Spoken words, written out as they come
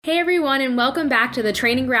Hey everyone, and welcome back to the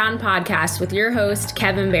Training Ground Podcast with your host,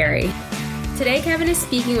 Kevin Barry. Today, Kevin is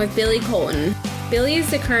speaking with Billy Colton. Billy is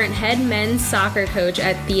the current head men's soccer coach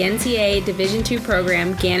at the NCAA Division II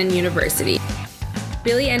program, Gannon University.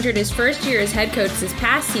 Billy entered his first year as head coach this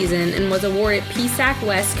past season and was awarded PSAC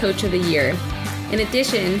West Coach of the Year. In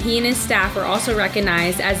addition, he and his staff were also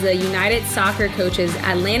recognized as the United Soccer Coaches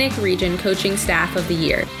Atlantic Region Coaching Staff of the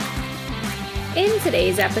Year. In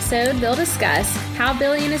today's episode, they'll discuss how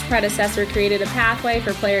Billy and his predecessor created a pathway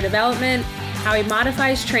for player development, how he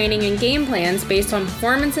modifies training and game plans based on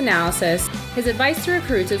performance analysis, his advice to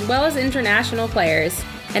recruits as well as international players,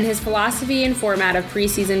 and his philosophy and format of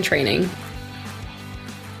preseason training.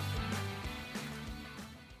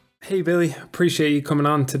 Hey Billy, appreciate you coming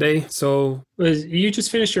on today. So you just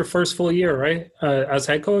finished your first full year, right, as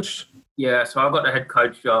head coach? Yeah, so I got the head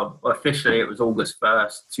coach job. Officially, it was August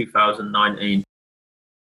 1st, 2019.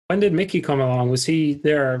 When did Mickey come along? Was he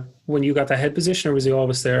there when you got the head position, or was he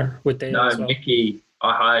always there with Dale? No, as well?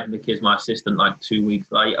 I hired Mickey as my assistant like 2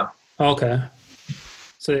 weeks later. Okay.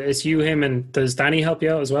 So it's you, him, and does Danny help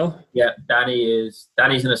you out as well? Yeah, Danny's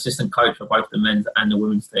an assistant coach for both the men's and the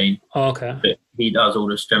women's team. Okay. But he does all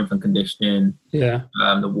the strength and conditioning, Yeah.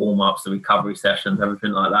 the warm-ups, the recovery sessions,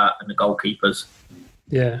 everything like that, and the goalkeepers.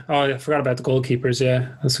 Yeah. Oh, I forgot about the goalkeepers. Yeah,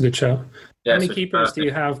 that's a good show. Yeah, How many keepers do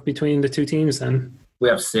you have between the two teams then? We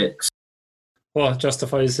have 6. Well, it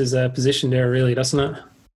justifies his position there, really, doesn't it?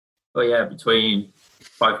 But yeah, between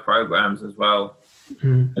both programs as well,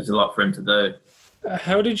 there's a lot for him to do.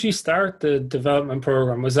 How did you start the development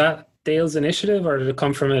program? Was that Dale's initiative, or did it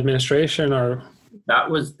come from administration? Or That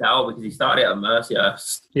was Dale, because he started at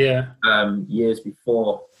Mercyhurst years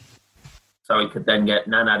before, so he could then get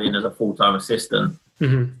Nanad in as a full-time assistant.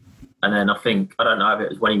 Mm-hmm. And then I don't know if it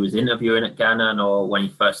was when he was interviewing at Gannon or when he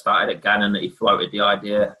first started at Gannon that he floated the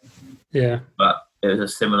idea. Yeah. But it was a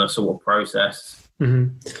similar sort of process.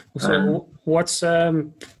 Mm-hmm. So what's,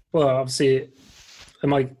 well, obviously it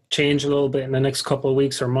might change a little bit in the next couple of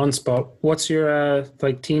weeks or months, but what's your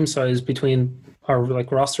team size between, or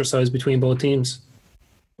roster size between both teams?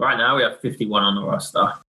 Right now we have 51 on the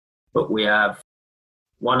roster, but we have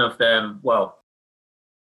one of them,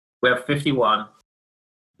 we have 51.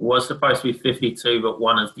 Was supposed to be 52, but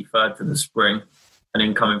one has deferred to the spring, an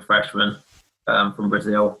incoming freshman from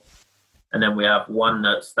Brazil. And then we have one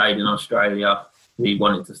that stayed in Australia. He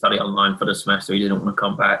wanted to study online for the semester. He didn't want to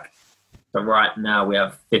come back. So right now we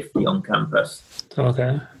have 50 on campus.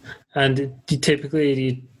 Okay. And do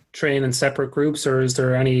you train in separate groups, or is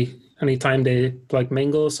there any time they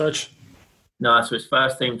mingle as such? No, so it's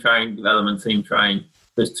first team train, development team train.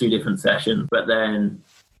 There's 2 different sessions, but then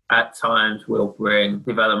at times we'll bring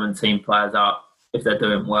development team players up if they're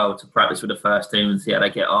doing well to practice with the first team and see how they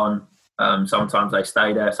get on. Sometimes they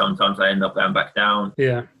stay there, sometimes they end up going back down.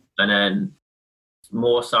 Yeah. And then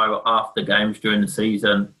more so after games during the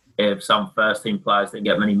season, if some first team players didn't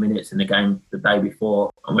get many minutes in the game the day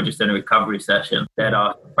before and we're just in a recovery session, they'd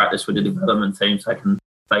ask to practice with the development team so they can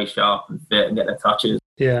stay sharp and fit and get their touches.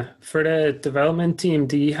 Yeah. For the development team,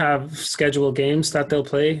 do you have scheduled games that they'll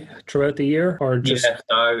play throughout the year, or just? Yeah,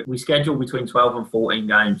 so we schedule between 12 and 14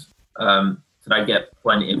 games. So they get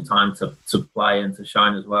plenty of time to play and to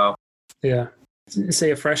shine as well. Yeah.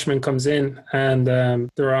 Say a freshman comes in and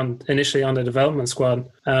they're initially on the development squad.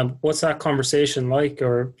 What's that conversation like,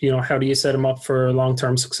 or how do you set them up for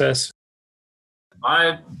long-term success?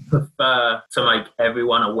 I prefer to make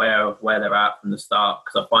everyone aware of where they're at from the start,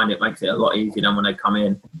 because I find it makes it a lot easier than when they come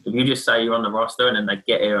in. If you just say you're on the roster and then they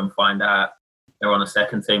get here and find out they're on a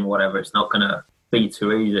second team or whatever, it's not going to be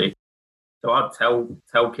too easy. So I'd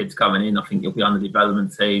tell kids coming in, I think you'll be on the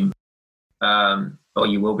development team, or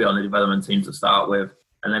you will be on the development team to start with.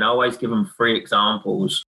 And then I always give them 3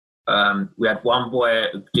 examples. We had one boy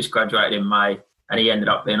who just graduated in May, and he ended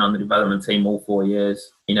up being on the development team all 4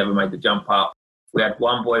 years. He never made the jump up. We had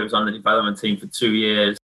one boy who was on the development team for 2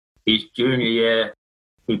 years. His junior year,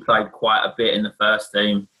 he played quite a bit in the first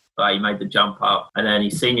team, but he made the jump up. And then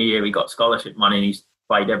his senior year, he got scholarship money and he's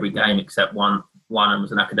played every game except one and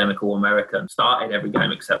was an academic All-American. Started every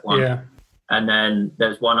game except one. Yeah. And then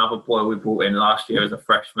there's one other boy we brought in last year as a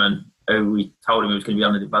freshman who we told him he was going to be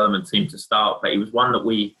on the development team to start. But he was one that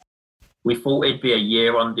we thought it'd be a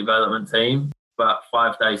year on the development team, but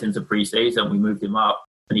 5 days into pre-season, we moved him up.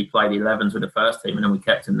 And he played 11s with the first team, and then we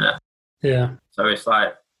kept him there. Yeah. So it's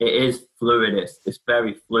it is fluid. It's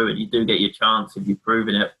very fluid. You do get your chance if you've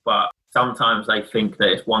proven it, but sometimes they think that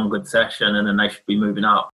it's one good session and then they should be moving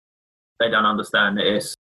up. They don't understand that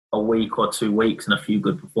it's a week or 2 weeks and a few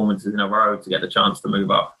good performances in a row to get the chance to move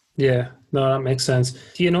up. Yeah, no, that makes sense.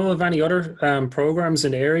 Do you know of any other programs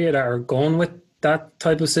in the area that are going with that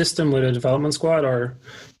type of system with a development squad, or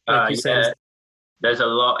like you said? There's a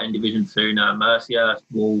lot in Division 2 now. Mercia,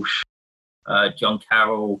 Walsh, John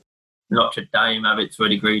Carroll, Notre Dame have it to a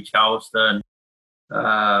degree, Charleston.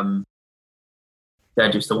 They're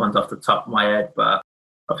just the ones off the top of my head, but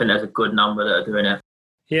I think there's a good number that are doing it.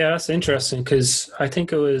 Yeah, that's interesting, because I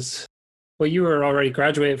think it was, well, you were already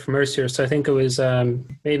graduated from Mercyhurst, so I think it was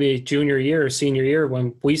maybe junior year or senior year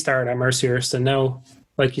when we started at Mercyhurst, and now,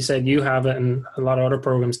 like you said, you have it, and a lot of other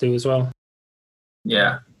programs do as well.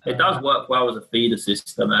 Yeah, it does work well as a feeder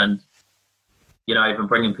system, and even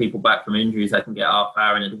bringing people back from injuries, they can get half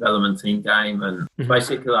hour in a development team game, and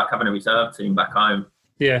basically like having a reserve team back home.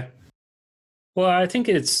 Yeah. Well, I think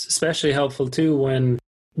it's especially helpful too when,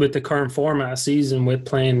 with the current format of season, with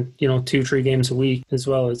playing 2-3 games a week as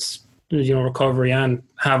well. It's recovery and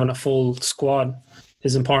having a full squad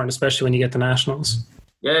is important, especially when you get to nationals.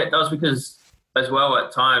 Yeah, it does, because as well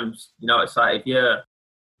at times, it's like for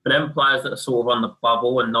them players that are sort of on the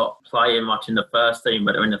bubble and not playing much in the first team,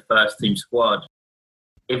 but they're in the first team squad.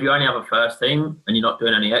 If you only have a first team and you're not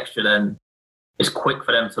doing any extra, then it's quick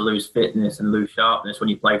for them to lose fitness and lose sharpness when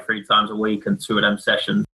you play 3 times a week and 2 of them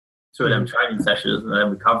training sessions and then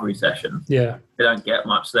recovery sessions. Yeah. They don't get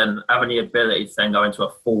much. Then having the ability to then go into a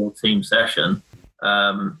full team session,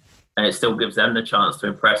 and it still gives them the chance to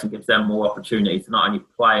impress and gives them more opportunity to not only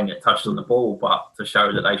play and get touches on the ball, but to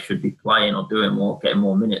show that they should be playing or doing more, getting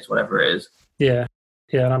more minutes, whatever it is. Yeah,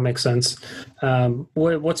 that makes sense.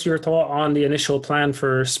 What's your thought on the initial plan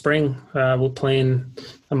for spring with playing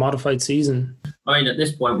a modified season? I mean, at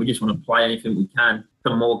this point, we just want to play anything we can.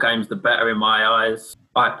 The more games, the better in my eyes.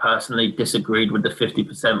 I personally disagreed with the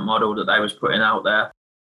 50% model that they was putting out there.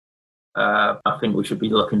 I think we should be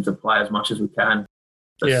looking to play as much as we can.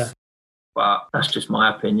 But that's just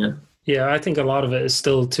my opinion. Yeah, I think a lot of it is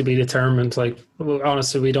still to be determined. Like,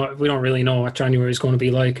 honestly, we don't really know what January is going to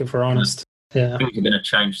be like, if we're honest. Yeah, things are going to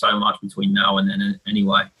change so much between now and then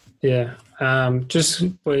anyway. Yeah. Just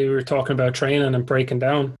we were talking about training and breaking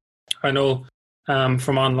down. I know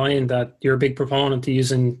from online that you're a big proponent to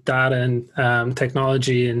using data and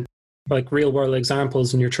technology and like real world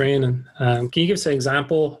examples in your training. Can you give us an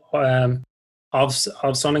example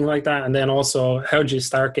of something like that? And then also, how did you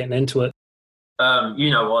start getting into it?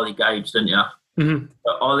 Ollie Gage, didn't you? Mm-hmm.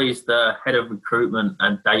 So Ollie's the head of recruitment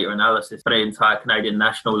and data analysis for the entire Canadian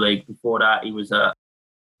National League. Before that, he was at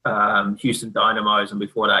Houston Dynamos, and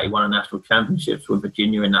before that, he won a national championships with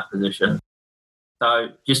Virginia in that position. So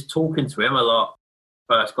just talking to him a lot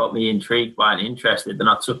first got me intrigued by and interested. Then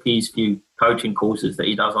I took these few coaching courses that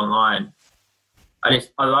he does online. And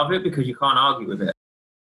I love it because you can't argue with it.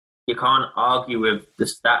 You can't argue with the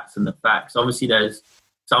stats and the facts. Obviously, there's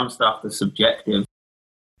some stuff that's subjective,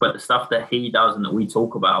 but the stuff that he does and that we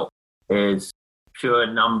talk about is pure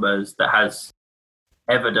numbers that has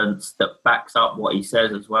evidence that backs up what he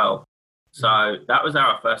says as well. So that was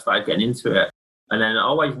how I first started getting into it. And then I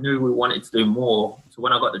always knew we wanted to do more. So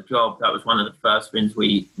when I got the job, that was one of the first things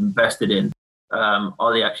we invested in.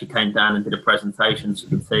 Ollie actually came down and did a presentation to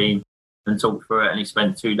the team and talked through it. And he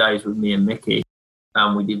spent 2 days with me and Mickey.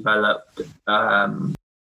 And we developed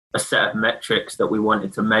a set of metrics that we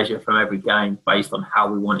wanted to measure from every game based on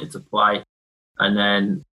how we wanted to play. And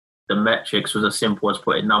then the metrics was as simple as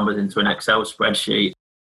putting numbers into an Excel spreadsheet,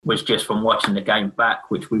 which just from watching the game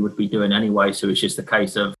back, which we would be doing anyway. So it's just a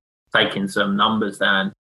case of taking some numbers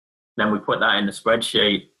down. Then we put that in the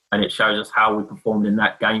spreadsheet and it shows us how we performed in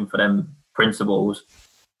that game for them principles.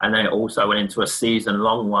 And then it also went into a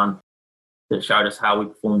season-long one that showed us how we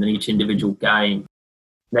performed in each individual game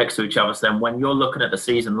next to each other. So then when you're looking at the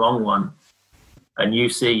season-long one and you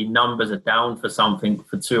see numbers are down for something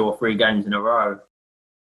for 2 or 3 games in a row,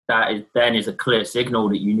 that is a clear signal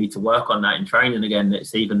that you need to work on that in training again. That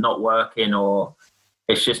it's either not working or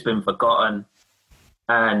it's just been forgotten.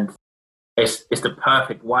 And it's the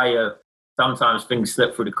perfect way of sometimes things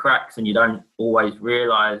slip through the cracks and you don't always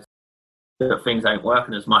realise that things ain't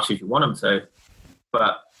working as much as you want them to.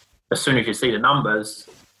 But as soon as you see the numbers,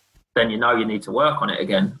 then you know you need to work on it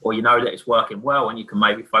again, or you know that it's working well and you can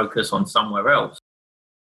maybe focus on somewhere else.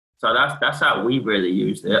 So that's how we really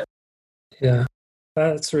used it. Yeah,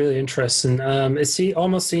 that's really interesting. It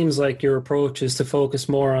almost seems like your approach is to focus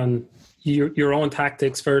more on your own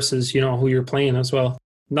tactics versus, who you're playing as well.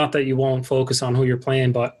 Not that you won't focus on who you're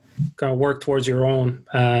playing, but kind of work towards your own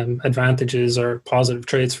advantages or positive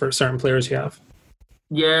traits for certain players you have.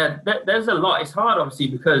 Yeah, there's a lot. It's hard, obviously,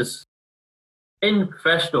 because in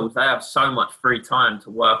professionals, they have so much free time to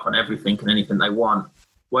work on everything and anything they want.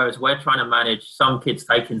 Whereas we're trying to manage some kids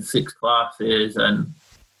taking 6 classes and,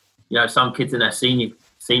 some kids in their senior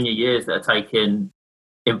years that are taking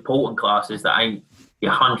important classes that ain't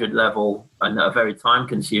your 100 level and that are very time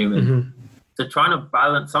consuming. Mm-hmm. So trying to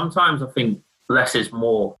balance, sometimes I think less is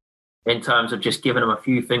more in terms of just giving them a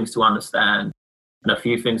few things to understand and a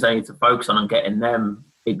few things they need to focus on and getting them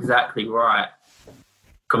exactly right,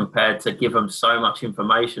 compared to give them so much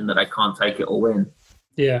information that they can't take it all in.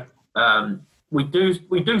 Yeah. We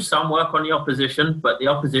do some work on the opposition, but the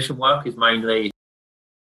opposition work is mainly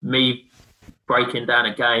me breaking down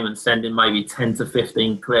a game and sending maybe 10 to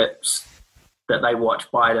 15 clips that they watch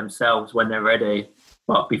by themselves when they're ready,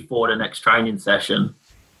 but before the next training session.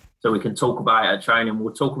 So we can talk about it at training.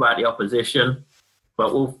 We'll talk about the opposition,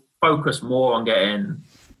 but we'll focus more on getting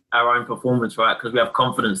our own performance right, because we have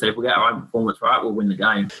confidence that if we get our own performance right, we'll win the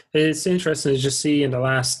game. It's interesting to just see in the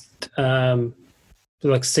last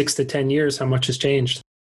 6 to 10 years how much has changed.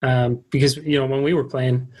 Because, when we were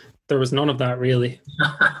playing, there was none of that really.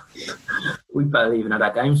 We barely even had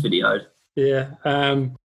our games videoed. Yeah.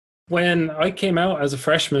 When I came out as a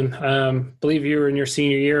freshman, believe you were in your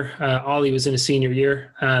senior year, Ollie was in his senior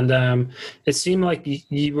year, and it seemed like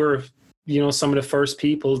you were, some of the first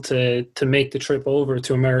people to make the trip over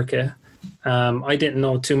to America. I didn't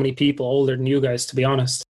know too many people older than you guys, to be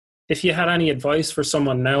honest. If you had any advice for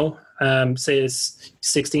someone now, say it's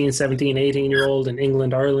 16, 17, 18-year-old in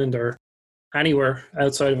England, Ireland, or anywhere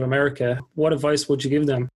outside of America, what advice would you give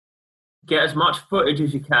them? Get as much footage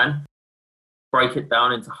as you can. Break it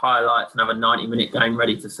down into highlights and have a 90-minute game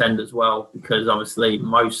ready to send as well, because obviously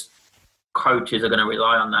most coaches are going to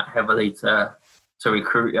rely on that heavily to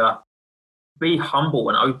recruit you. Be humble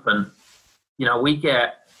and open. We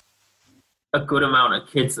get a good amount of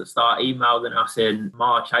kids that start emailing us in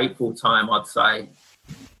March, April time, I'd say,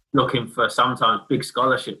 looking for sometimes big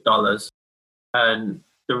scholarship dollars. And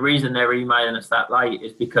the reason they're emailing us that late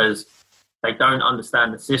is because they don't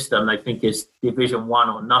understand the system. They think it's Division 1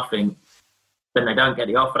 or nothing. Then they don't get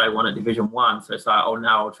the offer they want at Division 1. So it's like, oh,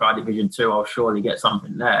 now I'll try Division 2. I'll surely get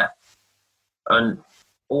something there. And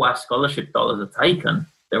all our scholarship dollars are taken.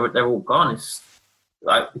 They're all gone. It's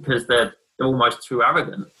like because they're almost too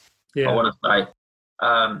arrogant, I want to say.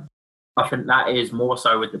 I think that is more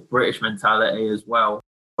so with the British mentality as well.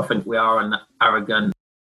 I think we are an arrogant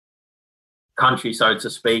country, so to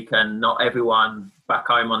speak, and not everyone back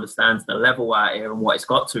home understands the level out here and what it's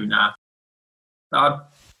got to now. I'd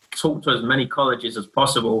talk to as many colleges as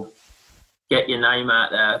possible, get your name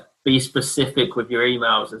out there, be specific with your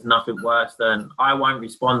emails. There's nothing worse than I won't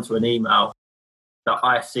respond to an email that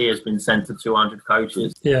I see has been sent to 200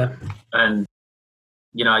 coaches. Yeah. And,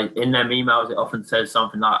 in them emails, it often says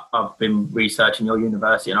something like, I've been researching your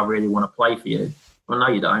university and I really want to play for you. Well, no,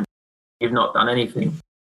 you don't. You've not done anything.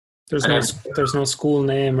 There's no school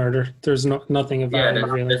name or there's nothing of that.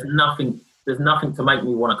 Really. There's nothing to make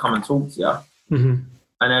me want to come and talk to you. Mm-hmm.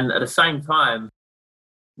 And then at the same time,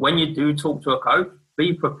 when you do talk to a coach,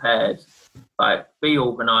 be prepared, be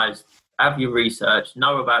organised, have your research,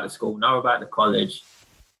 know about the school, know about the college.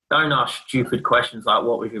 Don't ask stupid questions like,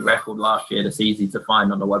 what was your record last year? That's easy to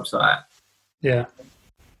find on the website. Yeah.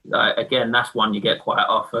 Again, that's one you get quite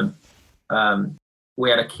often. We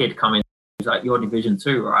had a kid come in, he's like, you're Division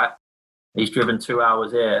 2, right? He's driven 2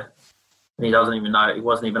 hours here and he doesn't even know, he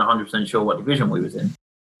wasn't even 100% sure what division we was in.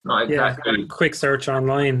 Not exactly. Yeah, quick search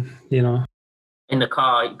online, In the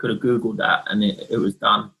car, you could have Googled that and it was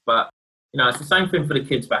done. But, it's the same thing for the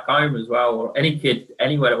kids back home as well, or any kid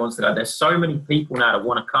anywhere that wants to go. There's so many people now that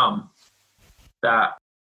want to come that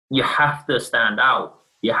you have to stand out.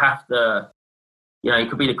 You have to, you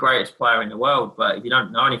could be the greatest player in the world, but if you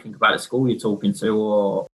don't know anything about the school you're talking to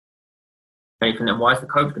or anything, then why is the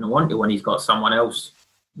coach going to want you when he's got someone else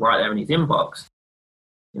right there in his inbox?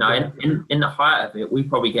 In the height of it, we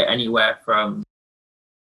probably get anywhere from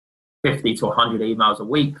 50 to 100 emails a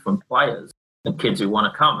week from players and kids who want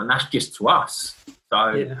to come, and that's just to us.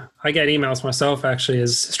 So yeah, I get emails myself actually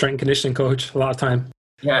as strength and conditioning coach a lot of time.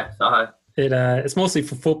 Yeah, so it's mostly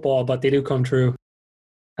for football, but they do come true.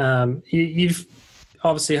 You've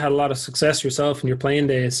obviously had a lot of success yourself in your playing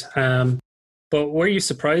days, but were you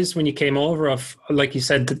surprised when you came over of, like you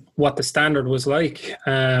said, what the standard was like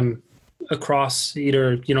across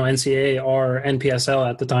either NCAA or NPSL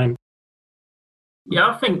at the time? Yeah,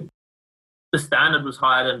 I think the standard was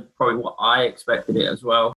higher than probably what I expected it as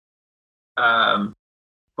well.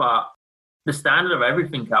 But the standard of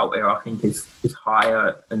everything out there, I think, is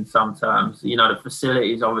higher in some terms. The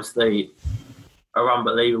facilities obviously are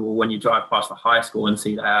unbelievable when you drive past the high school and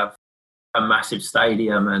see they have a massive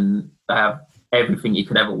stadium and they have everything you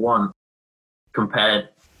could ever want compared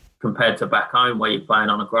to back home where you're playing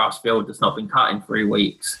on a grass field that's not been cut in 3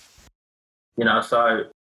 weeks. So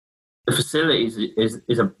the facilities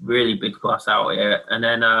is a really big plus out here. And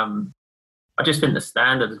then I just think the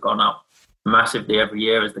standard has gone up massively every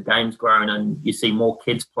year as the game's grown, and you see more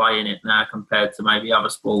kids playing it now compared to maybe other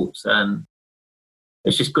sports. And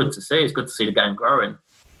it's just good to see. It's good to see the game growing.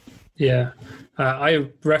 Yeah. I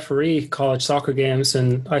referee college soccer games,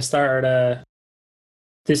 and I started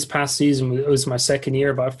this past season. It was my second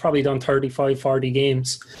year, but I've probably done 35, 40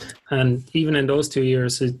 games. And even in those 2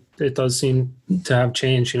 years, it does seem to have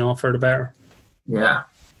changed, for the better. Yeah.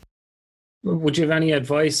 Would you have any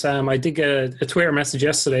advice? I did get a Twitter message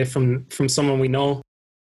yesterday from someone we know.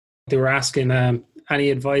 They were asking any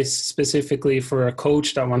advice specifically for a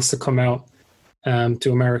coach that wants to come out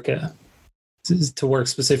to America to work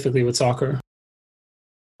specifically with soccer.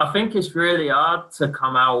 I think it's really hard to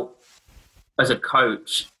come out as a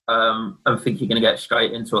coach and think you're going to get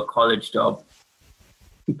straight into a college job,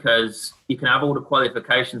 because you can have all the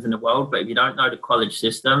qualifications in the world, but if you don't know the college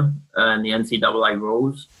system and the NCAA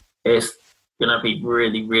rules, it's going to be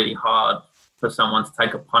really, really hard for someone to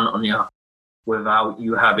take a punt on you without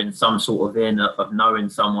you having some sort of in of knowing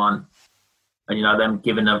someone and,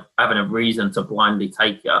 them having a reason to blindly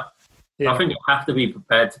take you. Yeah. I think you have to be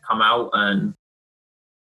prepared to come out and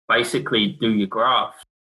basically do your graft,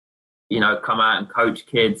 come out and coach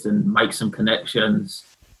kids and make some connections.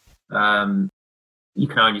 You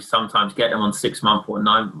can only sometimes get them on 6-month or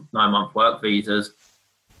 9-month work visas,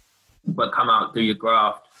 but come out, do your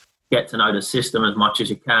graft, get to know the system as much as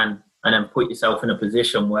you can, and then put yourself in a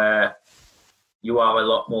position where you are a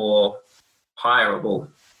lot more hireable.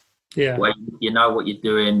 Yeah. Where you know what you're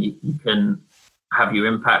doing, you can have your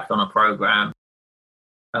impact on a program.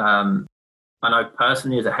 I know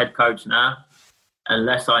personally as a head coach now,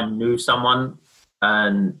 unless I knew someone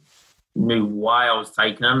and knew why I was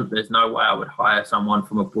taking them, there's no way I would hire someone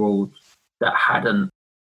from abroad that hadn't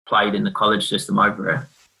played in the college system over here,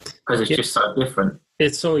 because it's just so different.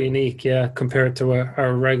 It's so unique, yeah, compared to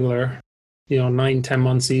a regular, 9-10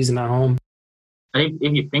 month season at home. And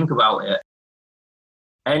if you think about it,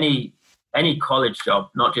 any college job,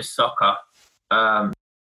 not just soccer,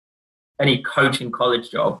 any coaching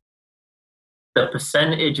college job, the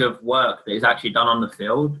percentage of work that is actually done on the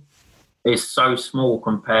field is so small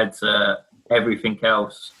compared to everything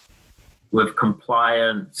else, with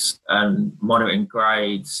compliance and monitoring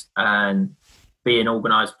grades and being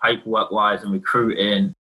organised paperwork-wise and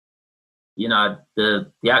recruiting. The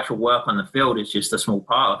actual work on the field is just a small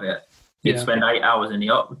part of it. You'd spend 8 hours in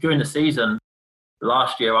the office. During the season,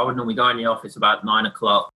 last year, I would normally go in the office about 9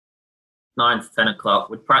 to 10 o'clock.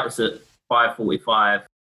 We'd practice at 5:45.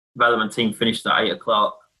 Development team finished at 8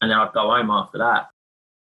 o'clock, and then I'd go home after that.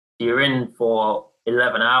 You're in for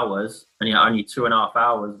 11 hours, and only 2.5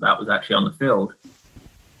 hours that was actually on the field.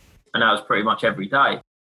 And that was pretty much every day.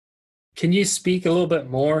 Can you speak a little bit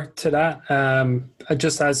more to that?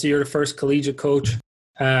 Just as you're the first collegiate coach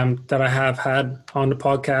that I have had on the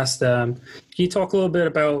podcast, can you talk a little bit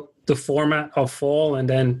about the format of fall, and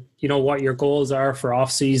then, what your goals are for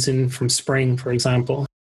off-season from spring, for example?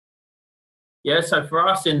 Yeah, so for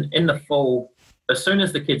us in the fall, as soon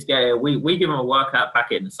as the kids get here, we give them a workout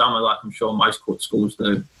packet in the summer, like I'm sure most schools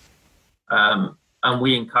do. And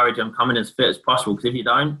we encourage them coming as fit as possible, because if you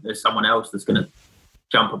don't, there's someone else that's going to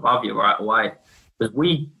jump above you right away. Because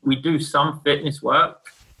we do some fitness work,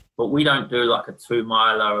 but we don't do like a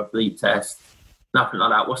 2-miler or a bleep test, nothing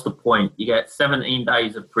like that. What's the point? You get 17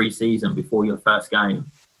 days of pre-season before your first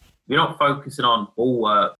game. If you're not focusing on ball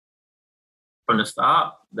work from the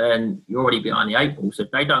start, then you're already behind the 8 ball. So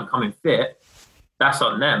if they don't come in fit, that's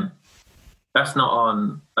on them. That's not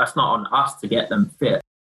on us to get them fit.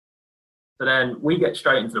 So then we get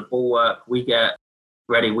straight into the ball work. We get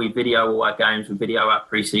ready. We video all our games. We video our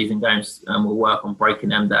pre-season games, and we'll work on breaking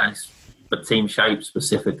them down for team shape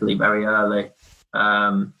specifically very early.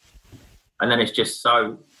 And then it's just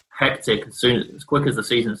so hectic. As quick as the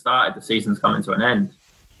season started, the season's coming to an end.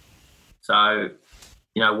 So,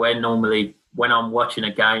 when I'm watching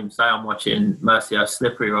a game, say I'm watching Mercyhurst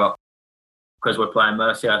Slippery Rock, because we're playing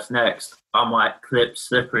Mercyhurst next, I might clip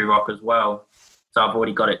Slippery Rock as well. So I've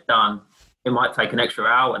already got it done. It might take an extra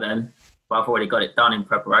hour then, but I've already got it done in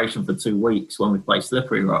preparation for 2 weeks when we play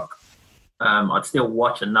Slippery Rock. I'd still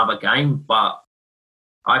watch another game, but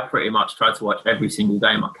I pretty much try to watch every single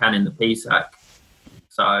game I can in the PSAC.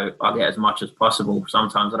 So I get as much as possible.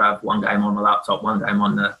 Sometimes I'd have one game on the laptop, one game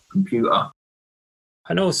on the computer.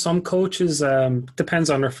 I know some coaches, depends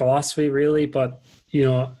on their philosophy really, but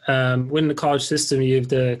within the college system, you have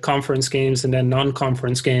the conference games and then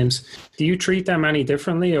non-conference games. Do you treat them any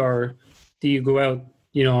differently, or do you go out,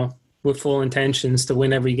 with full intentions to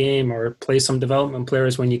win every game, or play some development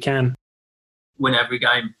players when you can? Win every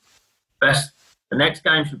game. The next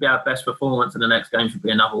game should be our best performance, and the next game should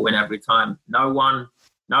be another win every time. No one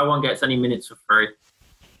gets any minutes for free,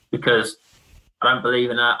 because I don't believe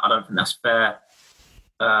in that. I don't think that's fair.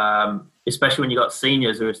 Especially when you got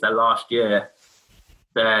seniors who it's their last year,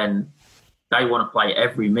 then they want to play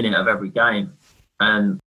every minute of every game,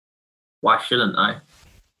 and why shouldn't they?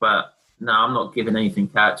 But no, I'm not giving anything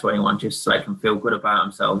out to anyone just so they can feel good about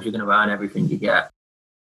themselves. You're going to earn everything you get.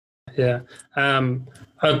 Yeah. I'm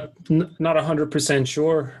not 100%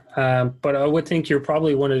 sure, but I would think you're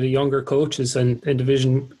probably one of the younger coaches in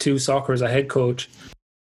Division 2 soccer as a head coach.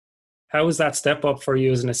 How was that step up for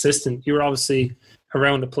you as an assistant? You were obviously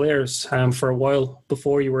around the players for a while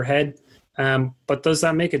before you were head. But does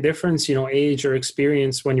that make a difference, age or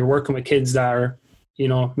experience when you're working with kids that are,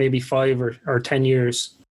 maybe 5 or 10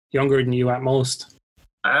 years younger than you at most?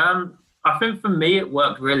 I think for me it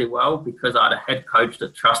worked really well because I had a head coach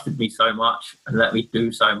that trusted me so much and let me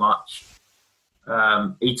do so much.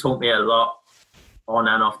 He taught me a lot on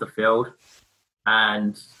and off the field.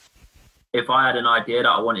 And if I had an idea that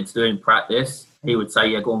I wanted to do in practice, he would say,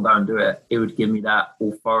 yeah, go and do it. He would give me that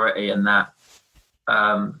authority and that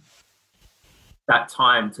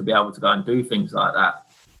time to be able to go and do things like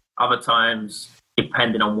that. Other times,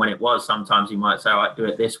 depending on when it was, sometimes he might say, all right, do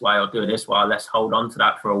it this way or do it this way. Let's hold on to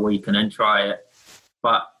that for a week and then try it.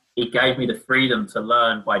 But he gave me the freedom to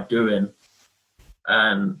learn by doing.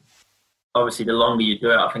 And obviously, the longer you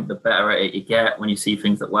do it, I think the better at it you get when you see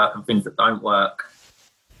things that work and things that don't work.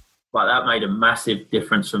 But that made a massive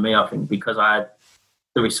difference for me, I think, because I had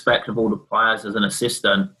the respect of all the players as an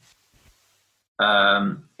assistant.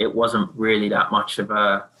 It wasn't really that much of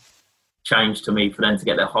a change to me for them to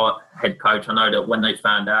get their head coach. I know that when they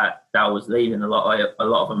found out that I was leaving, a lot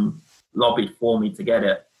of them lobbied for me to get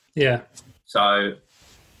it. Yeah. So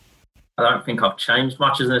I don't think I've changed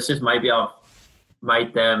much as an assistant. Maybe I've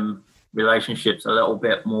made them relationships a little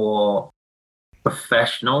bit more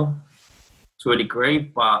professional to a degree,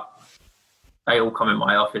 but they all come in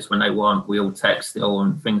my office when they want. We all text still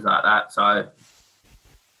and things like that. So I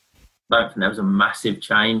don't think there was a massive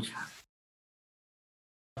change.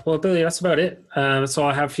 Well, Billy, that's about it. That's all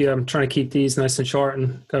I have for you. I'm trying to keep these nice and short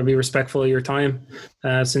and got to be respectful of your time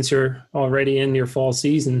since you're already in your fall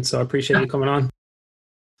season. So I appreciate you coming on.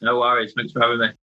 No worries. Thanks for having me.